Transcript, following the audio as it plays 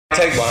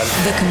take one.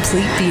 The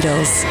Complete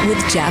Beatles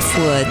with Jeff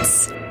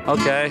Woods.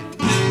 Okay.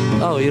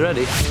 Oh, you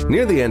ready?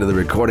 Near the end of the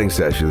recording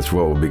sessions for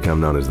what would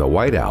become known as the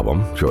White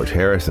Album, George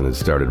Harrison had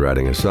started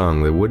writing a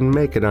song that wouldn't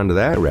make it onto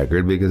that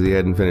record because he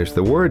hadn't finished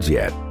the words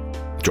yet.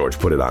 George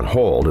put it on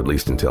hold, at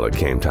least until it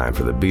came time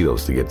for the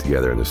Beatles to get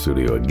together in the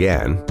studio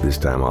again, this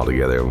time all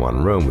together in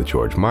one room with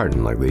George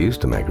Martin like they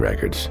used to make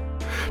records.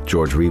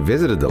 George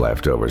revisited the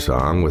leftover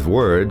song with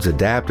words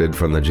adapted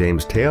from the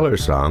James Taylor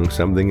song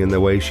Something in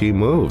the Way She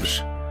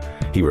Moves.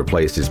 He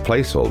replaced his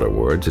placeholder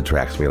words,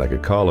 attracts me like a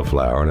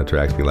cauliflower and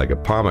attracts me like a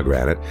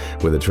pomegranate,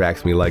 with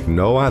attracts me like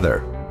no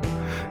other.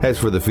 As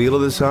for the feel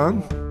of the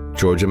song,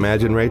 George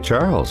imagined Ray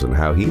Charles and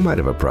how he might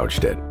have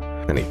approached it,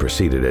 and he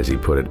proceeded, as he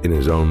put it, in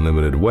his own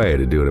limited way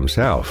to do it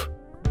himself.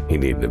 He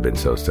needn't have been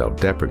so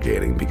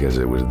self-deprecating because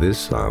it was this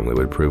song that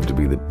would prove to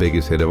be the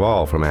biggest hit of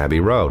all from Abbey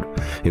Road.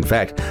 In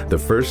fact, the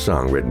first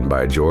song written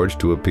by George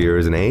to appear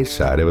as an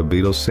A-side of a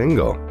Beatles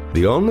single.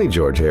 The only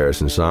George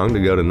Harrison song to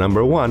go to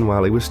number one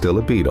while he was still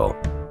a Beatle.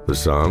 The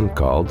song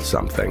called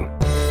Something.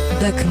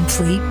 The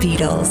Complete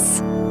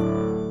Beatles.